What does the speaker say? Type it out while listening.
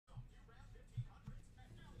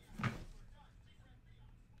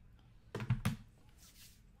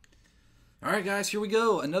All right, guys, here we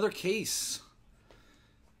go. Another case.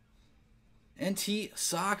 NT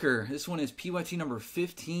Soccer. This one is PYT number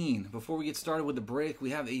 15. Before we get started with the break, we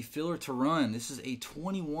have a filler to run. This is a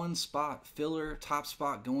 21 spot filler, top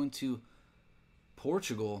spot going to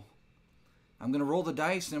Portugal. I'm going to roll the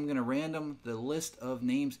dice and I'm going to random the list of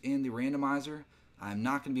names in the randomizer. I'm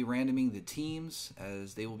not going to be randoming the teams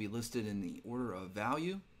as they will be listed in the order of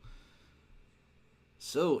value.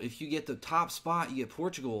 So if you get the top spot, you get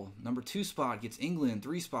Portugal. Number 2 spot gets England.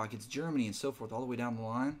 3 spot gets Germany, and so forth all the way down the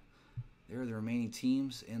line. There are the remaining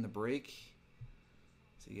teams in the break,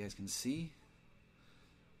 so you guys can see.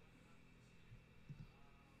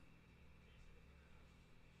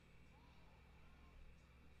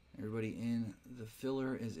 Everybody in the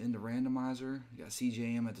filler is in the randomizer. You got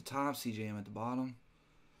CJM at the top, CJM at the bottom.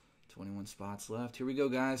 21 spots left. Here we go,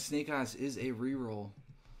 guys. Snake Eyes is a reroll.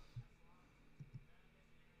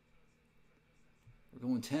 We're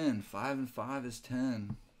going 10. 5 and 5 is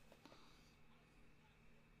 10.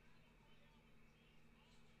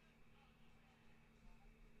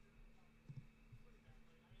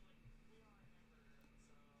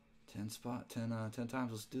 Ten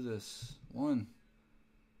times. Let's do this. 1,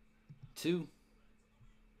 2,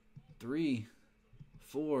 3,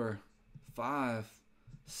 4, 5,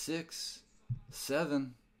 6,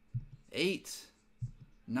 7, 8,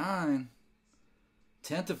 9.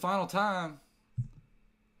 10th and final time.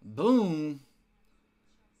 Boom.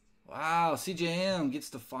 Wow, CJM gets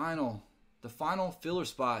the final. The final filler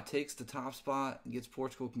spot, takes the top spot and gets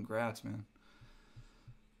Portugal. Congrats, man.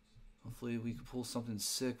 Hopefully we can pull something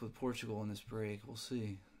sick with Portugal in this break. We'll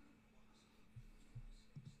see.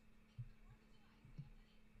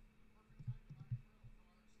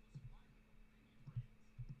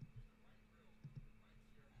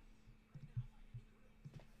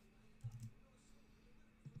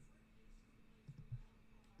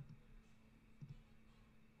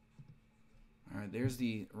 All right, there's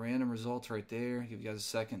the random results right there. Give you guys a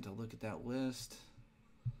second to look at that list.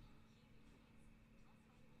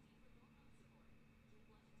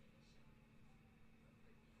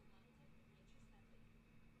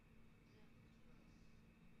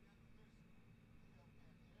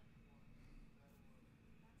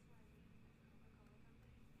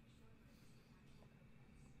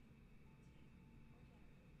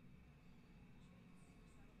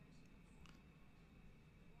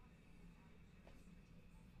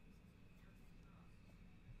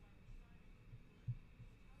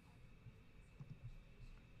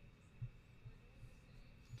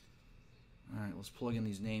 Alright, let's plug in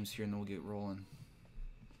these names here and then we'll get rolling.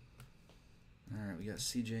 Alright, we got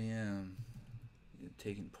CJM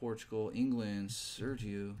taking Portugal, England,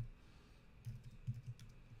 Sergio,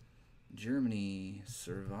 Germany,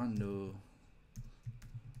 Servando.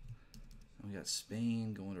 We got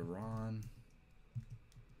Spain going to Ron,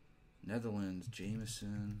 Netherlands,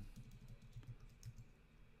 Jameson,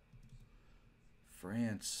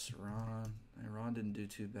 France, Ron. And Ron didn't do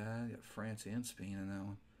too bad. We got France and Spain in that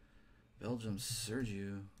one. Belgium,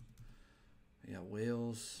 Sergio. We got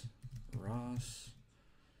Wales, Ross.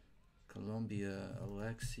 Colombia,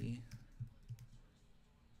 Alexi.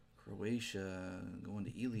 Croatia going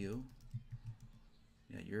to Elio.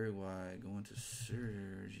 We got Uruguay going to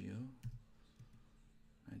Sergio.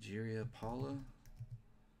 Nigeria, Paula.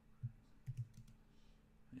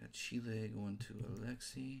 We got Chile going to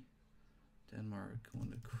Alexi. Denmark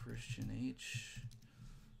going to Christian H.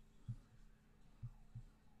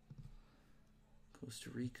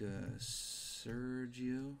 Costa Rica,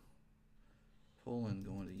 Sergio. Poland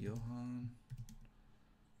going to Johan.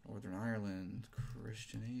 Northern Ireland,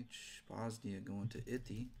 Christian H. Bosnia going to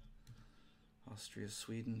Itti. Austria,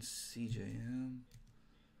 Sweden, CJM.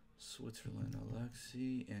 Switzerland,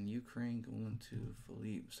 Alexi. And Ukraine going to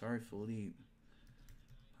Philippe. Sorry, Philippe.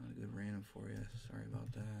 Not a good random for you. Sorry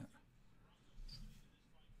about that.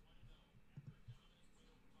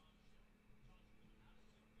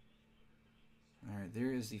 Alright,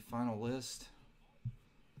 there is the final list.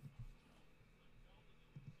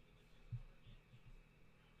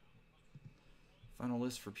 Final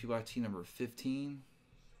list for PYT number 15.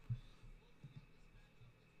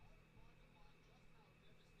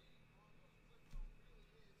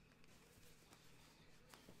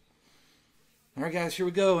 Alright guys, here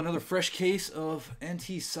we go. Another fresh case of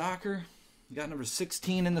NT Soccer. We got number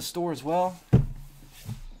 16 in the store as well.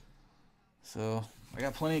 So I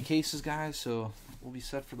got plenty of cases, guys, so we'll be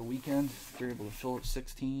set for the weekend. If you're able to fill it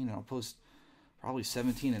 16, and I'll post probably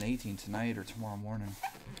 17 and 18 tonight or tomorrow morning.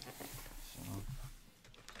 So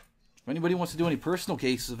if anybody wants to do any personal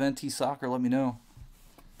cases of NT Soccer, let me know.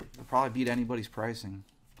 It'll probably beat anybody's pricing.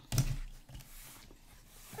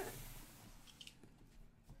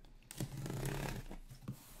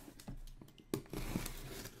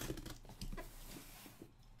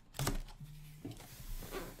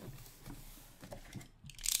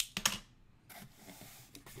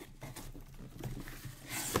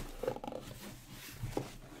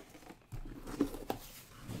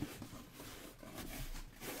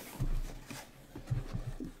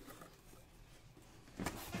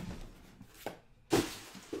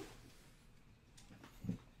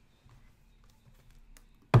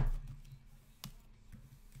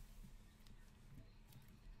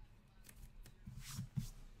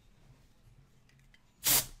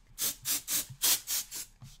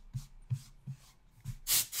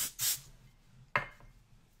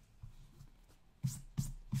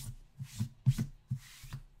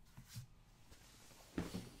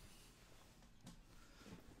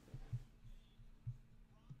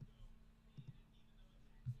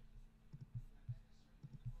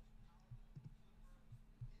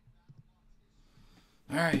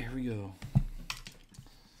 All right, here we go.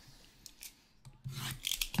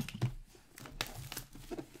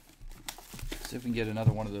 See if we can get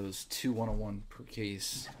another one of those 2 101 per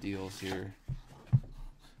case deals here.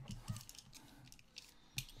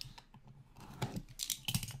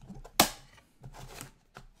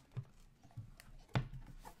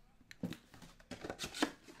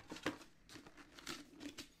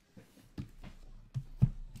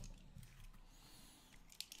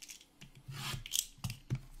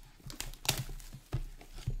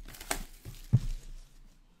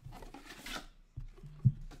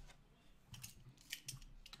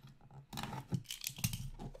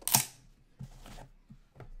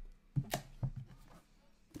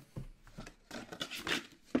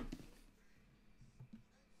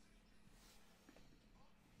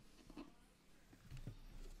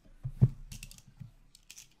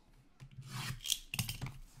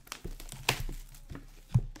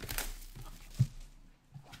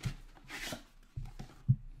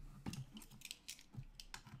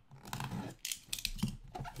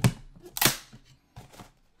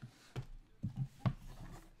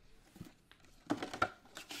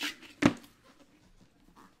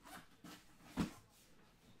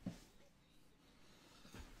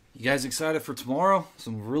 You guys excited for tomorrow?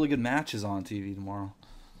 Some really good matches on TV tomorrow.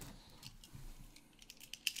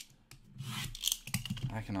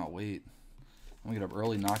 I cannot wait. I'm gonna get up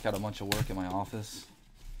early, knock out a bunch of work in my office.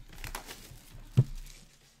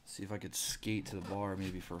 See if I could skate to the bar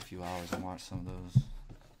maybe for a few hours and watch some of those.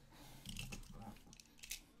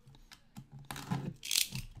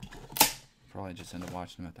 Probably just end up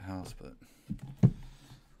watching them at the house, but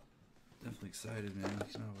definitely excited, man.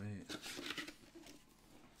 Cannot wait.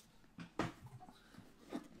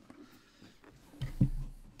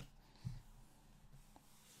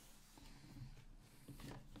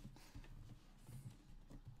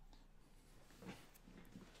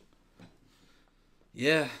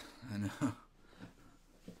 Yeah, I know.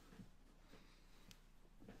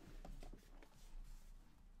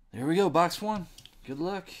 There we go, box one. Good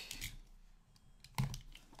luck.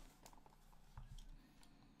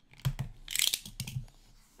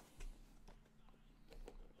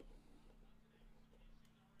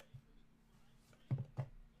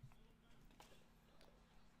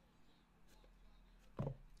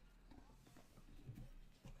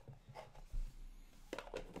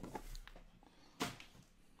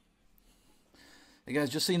 Hey guys,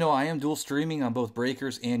 just so you know, I am dual streaming on both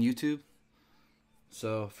Breakers and YouTube.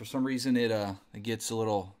 So for some reason it gets a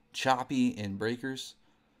little choppy in Breakers.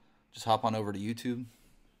 Just hop on over to YouTube.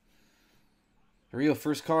 Here we go,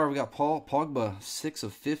 first card. We got Paul Pogba, 6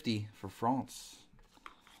 of 50 for France.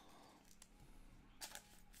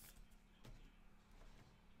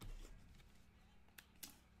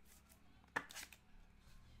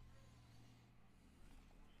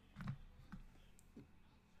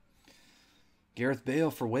 Gareth Bale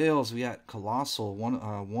for Wales. We got Colossal, 1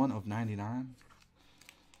 of 99.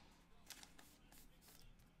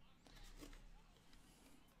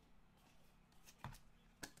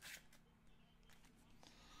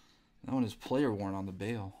 That one is player worn on the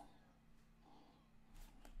Bale.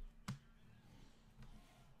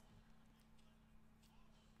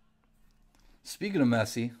 Speaking of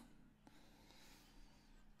Messi,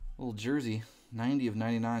 little jersey, 90 of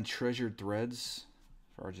 99 treasured threads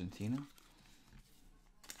for Argentina.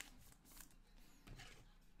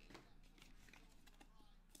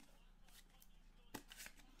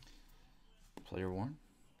 Player worn.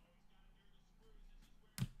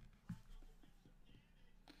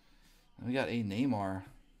 And we got a Neymar.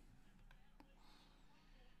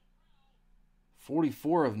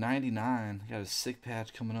 44 of 99. Got a sick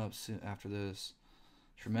patch coming up soon after this.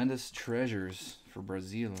 Tremendous Treasures for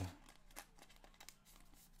Brazil.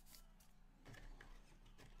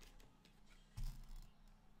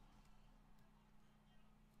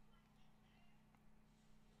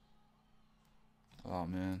 Oh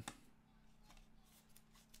man.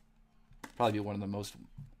 Probably be one of the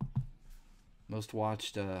most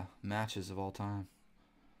watched matches of all time,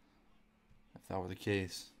 if that were the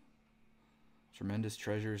case. Tremendous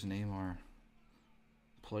Treasures, Neymar.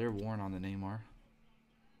 Player worn on the Neymar.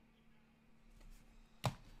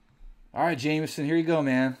 All right, Jameson, here you go,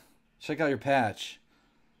 man. Check out your patch.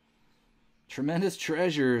 Tremendous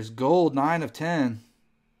Treasures, gold, 9 of 10.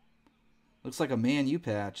 Looks like a Man U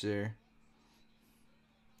patch there.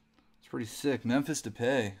 It's pretty sick. Memphis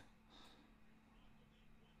Depay.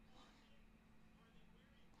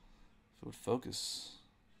 If it would focus.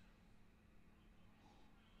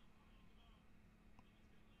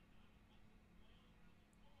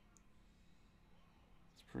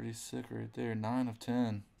 It's pretty sick right there. 9 of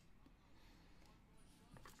 10.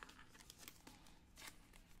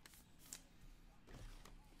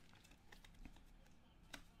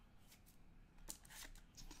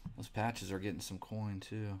 Those patches are getting some coin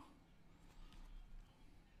too.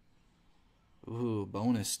 Ooh,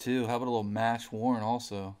 bonus too. How about a little match worn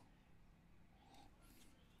also?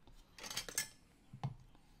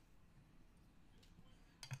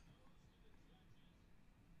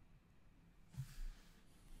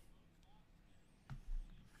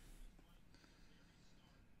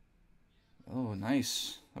 Oh,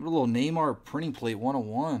 nice. How about a little Neymar printing plate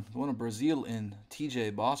 101. Going to Brazil in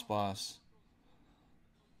TJ Boss Boss.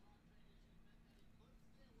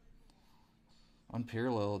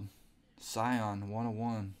 Unparalleled. Scion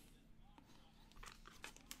 101.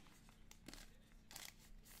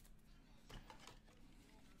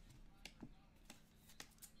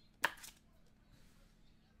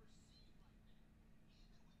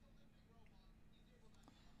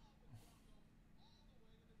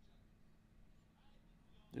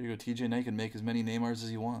 There you go, TJ. Now you can make as many Neymars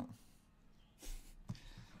as you want.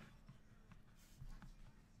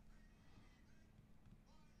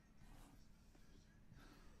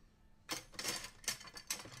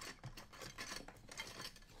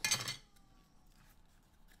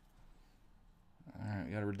 Alright,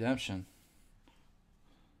 we got a redemption.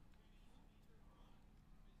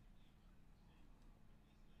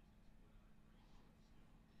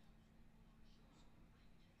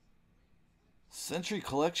 Century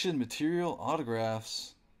Collection Material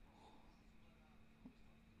Autographs.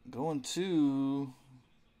 Going to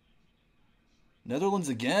Netherlands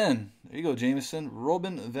again. There you go, Jameson.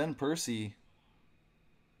 Robin van Persie.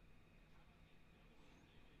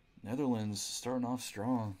 Netherlands starting off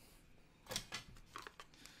strong.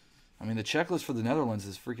 I mean, the checklist for the Netherlands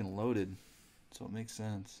is freaking loaded, so it makes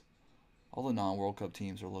sense. All the non-World Cup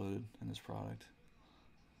teams are loaded in this product.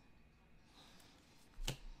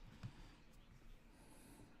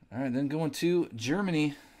 All right, then going to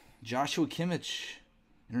Germany, Joshua Kimmich,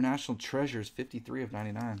 International Treasures, 53 of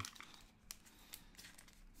 99.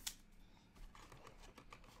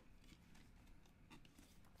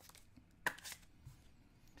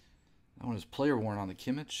 That one is player worn on the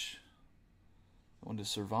Kimmich. That one is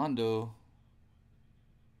Servando.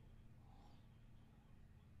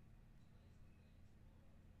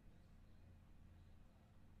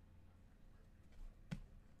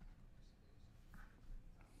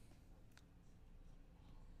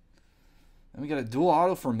 And we got a dual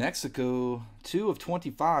auto for Mexico. 2 of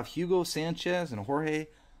 25. Hugo Sanchez and Jorge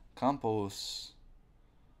Campos.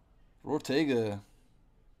 Ortega.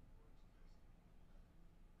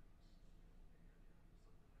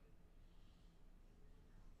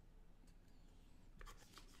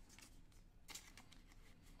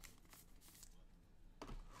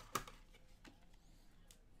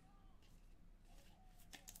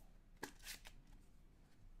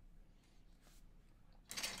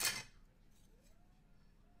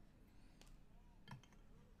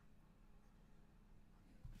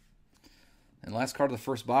 And last card of the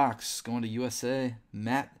first box, going to USA,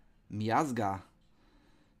 Matt Miazga.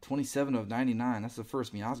 27 of 99. That's the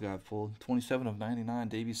first Miazga I've pulled. 27 of 99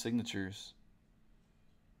 debut signatures.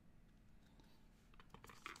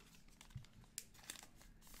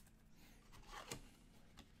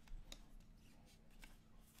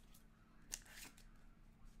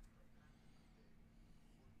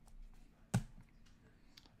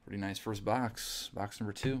 Pretty nice first box. Box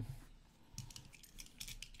number 2.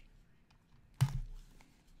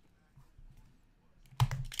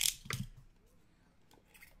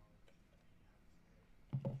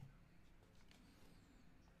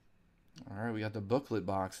 All right, we got the booklet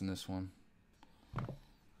box in this one.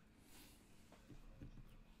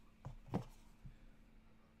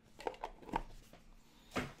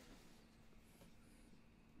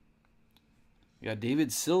 We got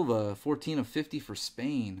David Silva, 14 of 50 for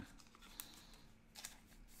Spain.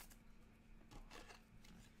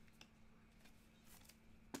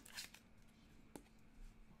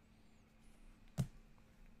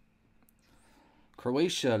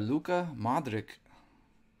 Croatia, Luka Modric,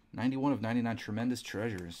 91 of 99, Tremendous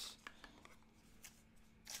Treasures.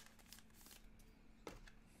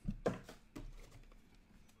 That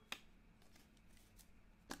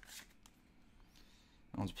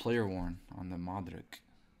one's player worn on the Modric.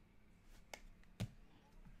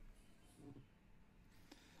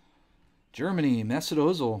 Germany, Mesut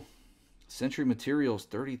Ozil, Century Materials,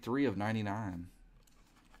 33 of 99.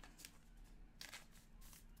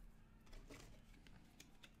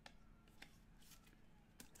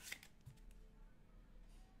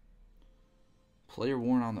 Player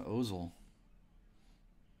worn on the Ozil.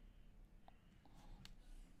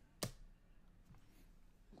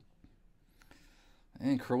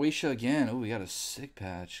 And Croatia again. Oh, we got a sick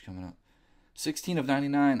patch coming up. 16 of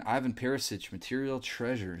 99, Ivan Perisic, Material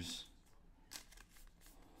Treasures.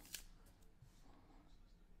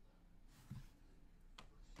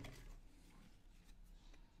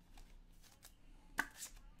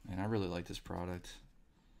 Man, I really like this product.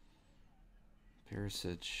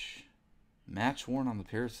 Perisic. Match worn on the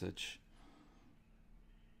Perisic.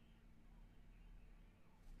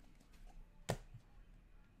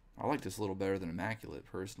 I like this a little better than Immaculate,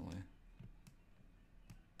 personally.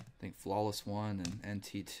 I think Flawless 1 and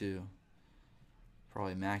NT 2.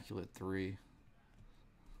 Probably Immaculate 3.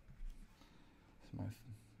 That's my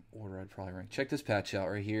order I'd probably rank. Check this patch out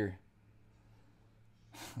right here.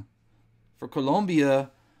 For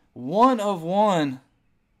Colombia, 1 of 1.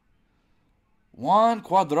 Juan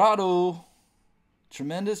Cuadrado.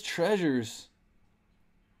 Tremendous Treasures.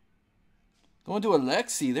 Going to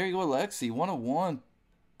Alexi. There you go, Alexi. 1 of 1.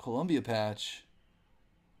 Columbia patch.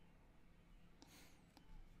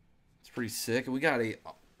 It's pretty sick. And we got a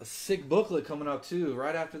sick booklet coming up too,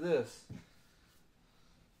 right after this.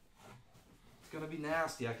 It's going to be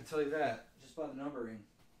nasty, I can tell you that, just by the numbering.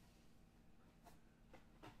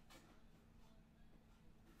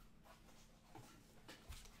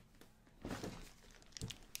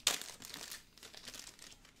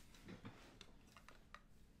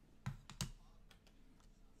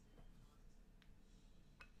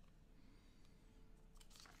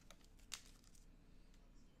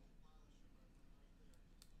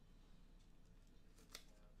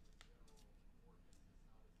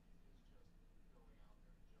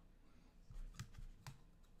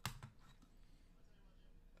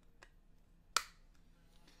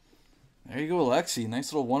 There you go, Alexi.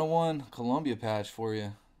 Nice little 101 Columbia patch for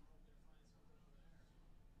you.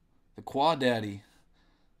 The Quad Daddy.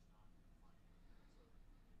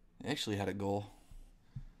 He actually had a goal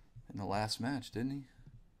in the last match, didn't he?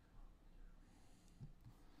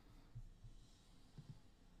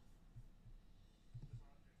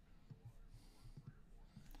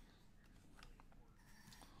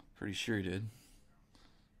 Pretty sure he did.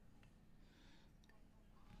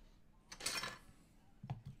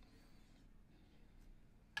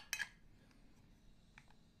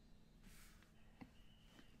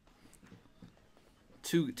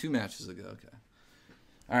 Two matches ago. Okay.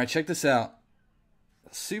 All right, check this out.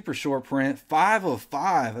 Super short print, 5 of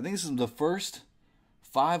 5. I think this is the first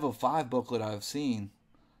 5 of 5 booklet I've seen,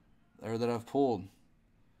 or that I've pulled.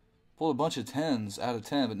 Pulled a bunch of 10s out of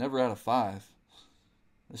 10, but never out of 5.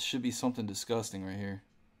 This should be something disgusting right here.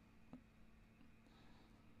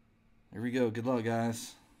 Here we go. Good luck,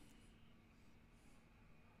 guys.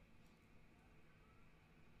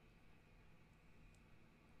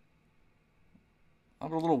 I've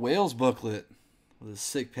got a little Wales booklet with a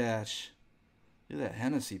sick patch. Look at that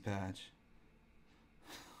Hennessy patch.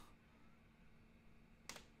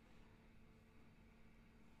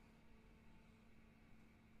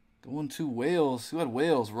 Going to Wales. Who had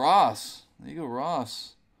Wales? Ross. There you go,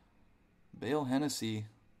 Ross. Bale Hennessy.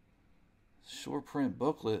 Short print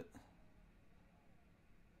booklet.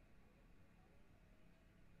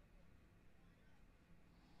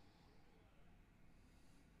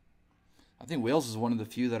 I think Wales is one of the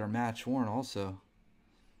few that are match worn also.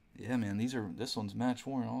 Yeah, man, this one's match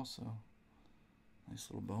worn also. Nice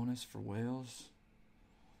little bonus for Wales.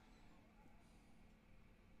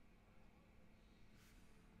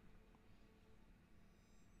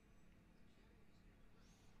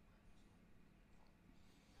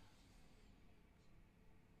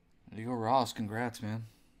 There you go, Ross. Congrats, man.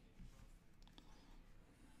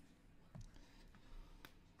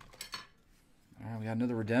 All right, we got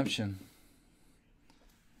another redemption.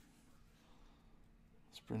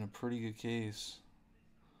 It's been a pretty good case.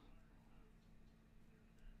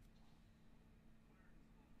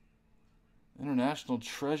 International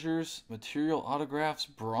Treasures, Material Autographs,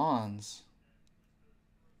 Bronze.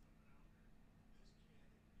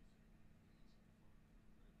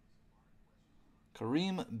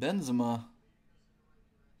 Karim Benzema.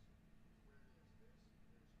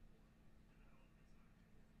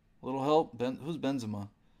 A little help? Who's Benzema?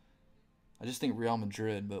 I just think Real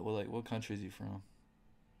Madrid, but what country is he from?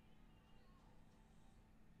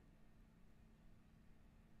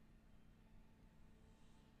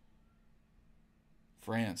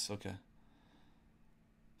 France, okay.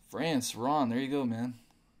 France, Ron, there you go, man.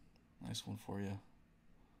 Nice one for you.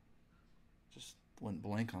 Just went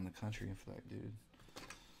blank on the country for that dude.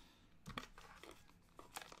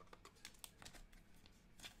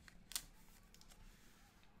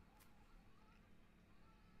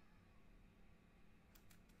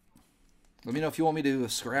 Let me know if you want me to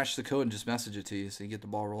scratch the code and just message it to you so you get the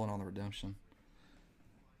ball rolling on the redemption.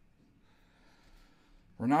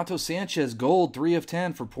 Renato Sanchez, gold, 3 of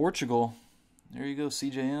 10 for Portugal. There you go,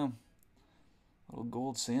 CJM. Little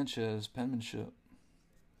gold Sanchez penmanship.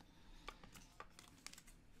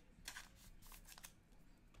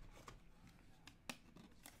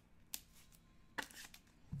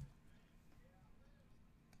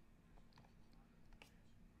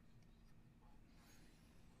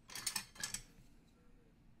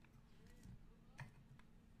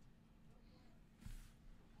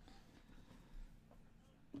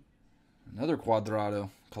 Another Cuadrado,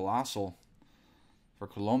 Colossal for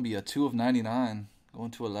Colombia, 2 of 99, going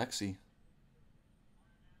to Alexi.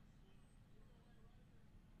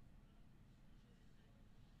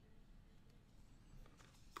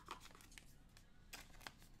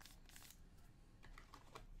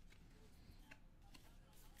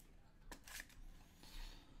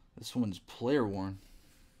 This one's player worn.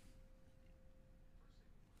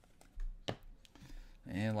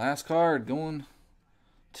 And last card going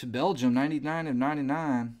to Belgium, 99 of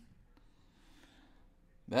 99.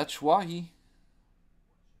 Batshuayi.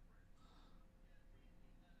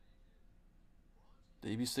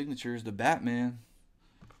 Debut signatures, the Batman.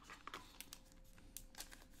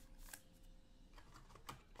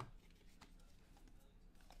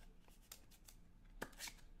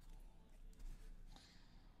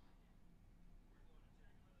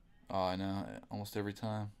 Oh, I know. Almost every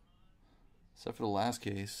time. Except for the last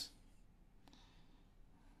case.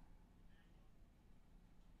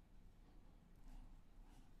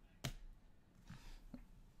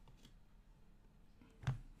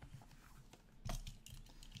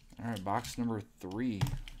 All right, box number 3.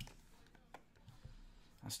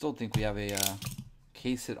 I still think we have a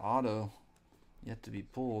case hit auto yet to be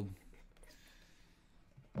pulled.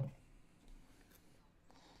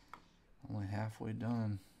 Only halfway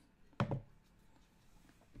done. I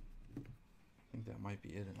think that might be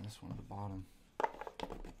it in this one at the bottom.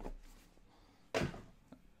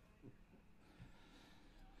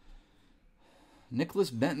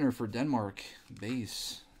 Nicholas Bentner for Denmark,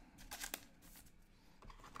 base.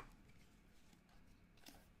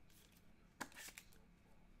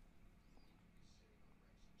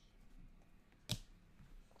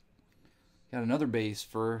 Got another base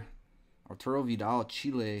for Arturo Vidal,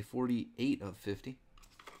 Chile, 48 of 50.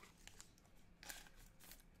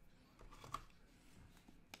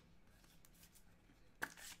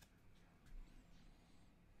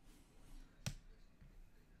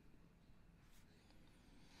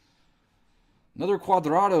 Another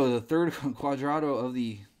Cuadrado, the third Cuadrado of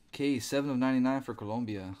the case, 7 of 99 for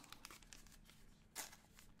Colombia.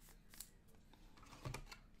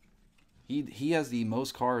 He has the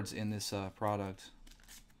most cards in this product.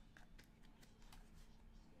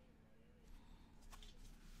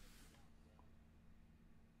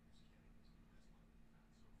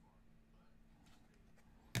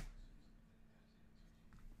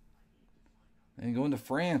 And going to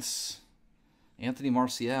France, Anthony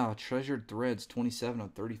Martial, Treasured Threads, 27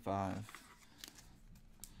 of 35.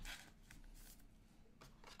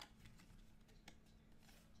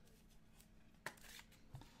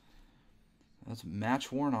 That's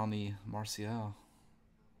match worn on the Martial.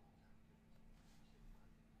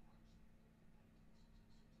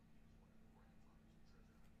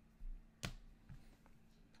 A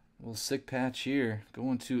little sick patch here.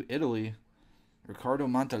 Going to Italy, Ricardo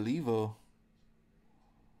Montalivo.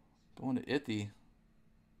 Going to Italy.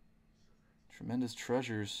 Tremendous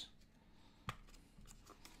Treasures.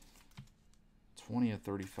 20 of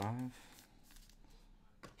 35.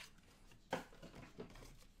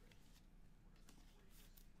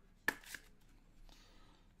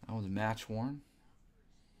 That was match worn.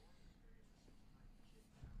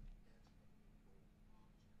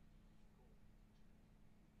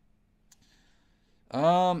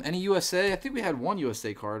 Any USA? I think we had one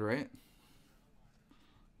USA card, right?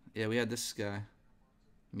 Yeah, we had this guy.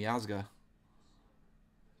 Miazga.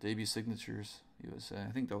 Debut signatures, USA.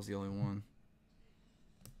 I think that was the only one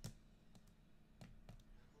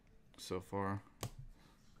so far.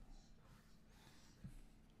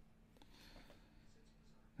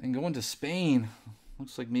 And going to Spain,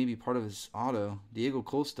 looks like maybe part of his auto. Diego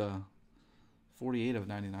Costa, 48 of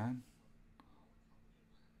 99.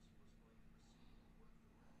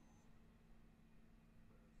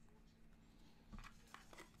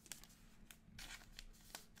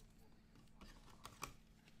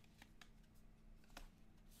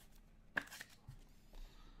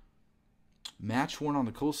 Match worn on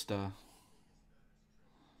the Costa.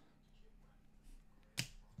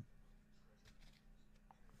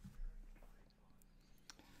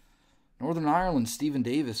 Northern Ireland, Stephen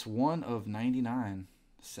Davis, 1 of 99.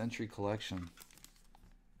 Century Collection.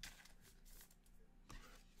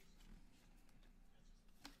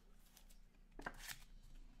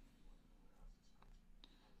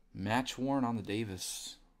 Match worn on the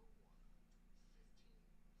Davis.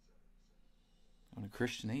 On a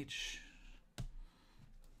Christian H.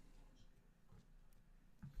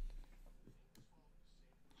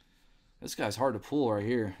 This guy's hard to pull right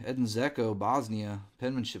here. Edin Dzeko, Bosnia.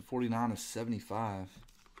 Penmanship 49 of 75.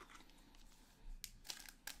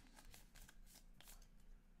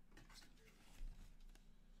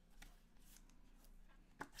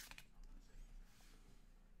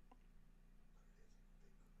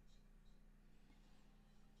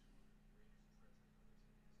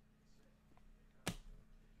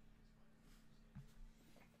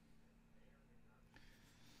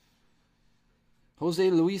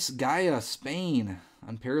 Jose Luis Gaia, Spain,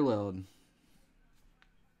 unparalleled.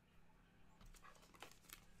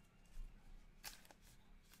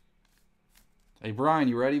 Hey, Brian,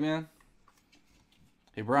 you ready, man?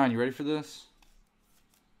 Hey, Brian, you ready for this?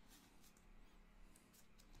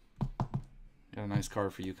 Got a nice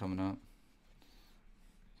card for you coming up.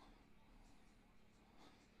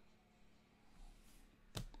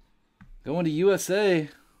 Going to USA.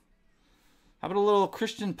 How about a little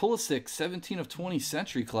Christian Pulisic 17 of 20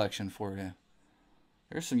 Century Collection for you?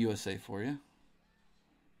 There's some USA for you.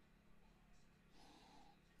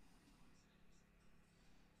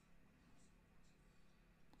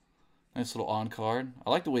 Nice little on card.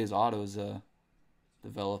 I like the way his auto is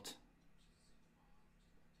developed.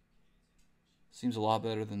 Seems a lot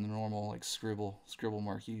better than the normal like scribble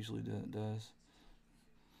mark he usually does.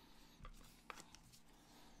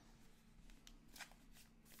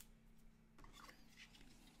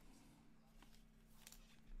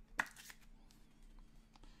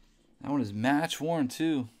 That one is match worn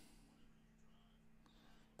too.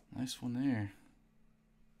 Nice one there.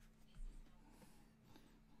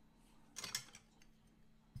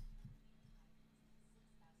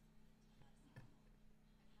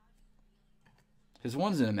 His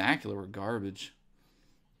ones in Immaculate were garbage.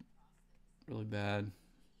 Really bad.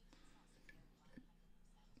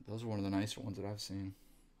 Those are one of the nicer ones that I've seen.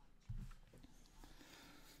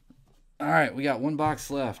 All right, we got one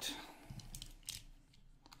box left.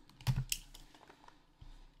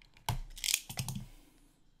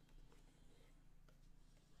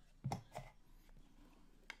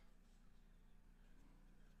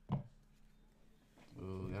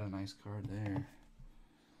 Ooh, got a nice card there.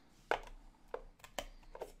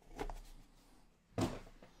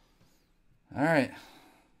 All right,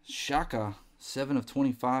 Shaka, 7 of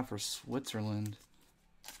 25 for Switzerland.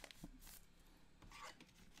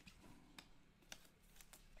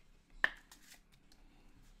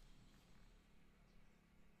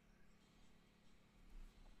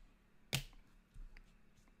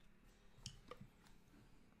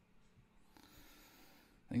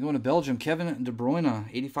 Then going to Belgium, Kevin De Bruyne,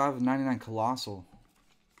 85 of 99 Colossal.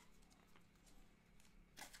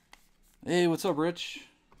 Hey, what's up, Rich?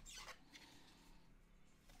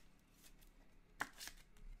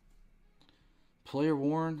 Player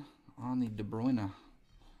worn on the De Bruyne.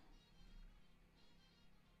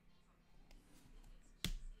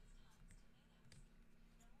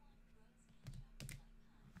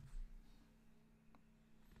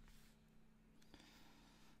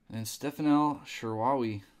 And Stefano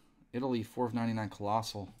Sherwawi, Italy, 4 of 99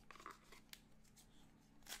 Colossal.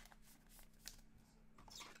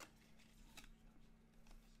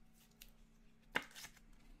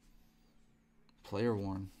 Player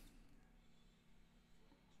worn.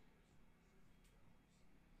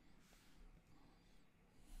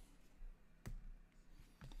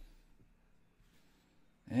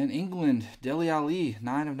 And England, Dele Alli,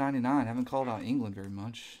 9 of 99. Haven't called out England very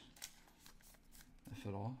much, if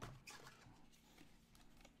at all.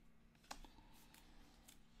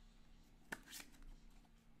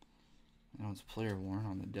 That one's player worn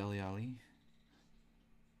on the Dele Alli.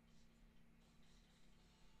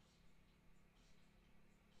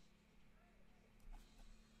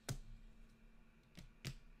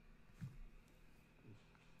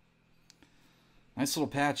 Nice little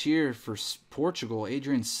patch here for Portugal.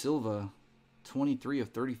 Adrian Silva, 23 of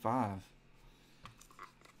 35.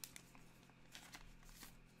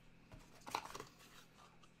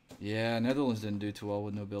 Yeah, Netherlands didn't do too well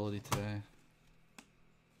with nobility today.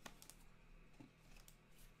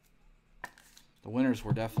 The winners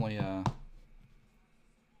were definitely,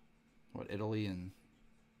 what, Italy and...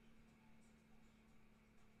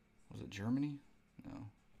 Was it Germany? No.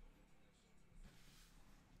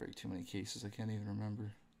 Break too many cases, I can't even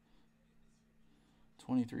remember.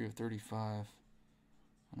 23 of 35.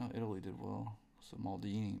 I know Italy did well. So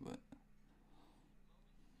Maldini, but...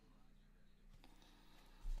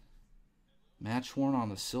 Match worn on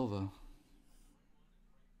the Silva.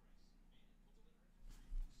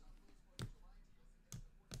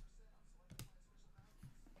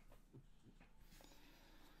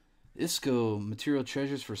 Isco, Material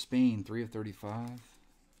Treasures for Spain, 3 of 35.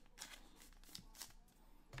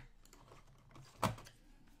 That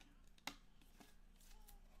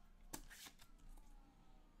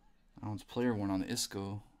one's player one on the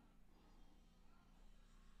Isco.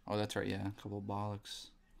 Oh, that's right, yeah. A couple of bollocks.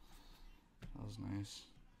 That was nice.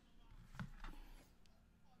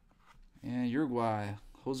 And Uruguay,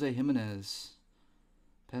 Jose Jimenez.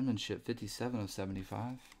 Penmanship, 57 of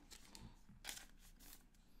 75.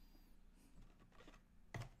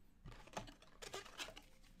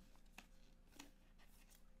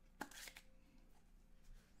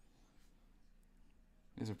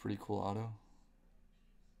 These are pretty cool auto.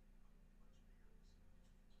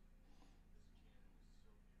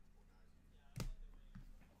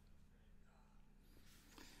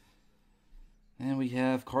 And we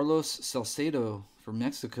have Carlos Salcedo from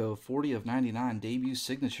Mexico, 40 of 99, debut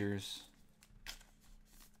signatures.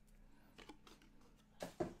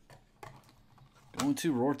 Going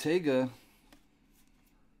to Ortega.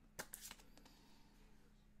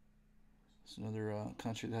 It's another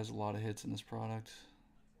country that has a lot of hits in this product.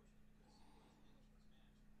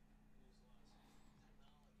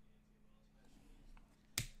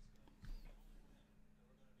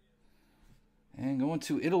 And going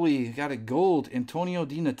to Italy, got a gold, Antonio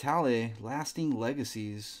Di Natale, Lasting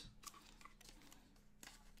Legacies.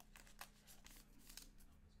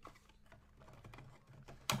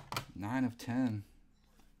 Nine of 10.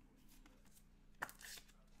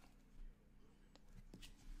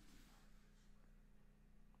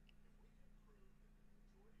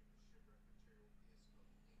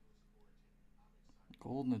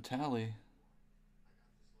 Gold Natale.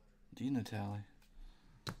 Di Natale.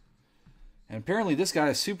 And apparently this guy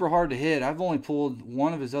is super hard to hit. I've only pulled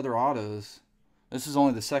one of his other autos. This is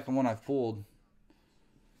only the second one I've pulled.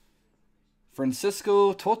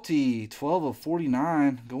 Francisco Totti, 12 of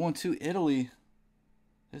 49. Going to Italy.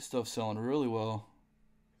 This stuff's selling really well.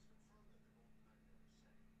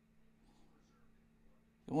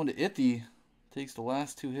 Going to Ithy. Takes the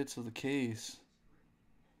last two hits of the case.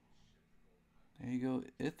 There you go,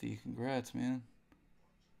 Ithy. Congrats, man.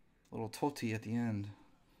 Little Totti at the end.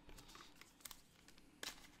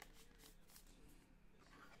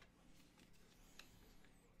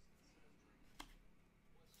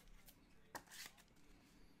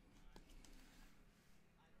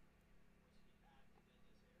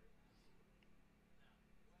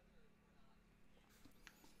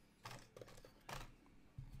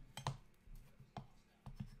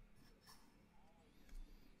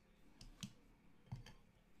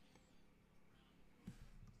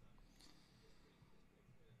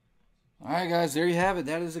 All right, guys, there you have it.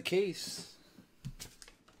 That is the case.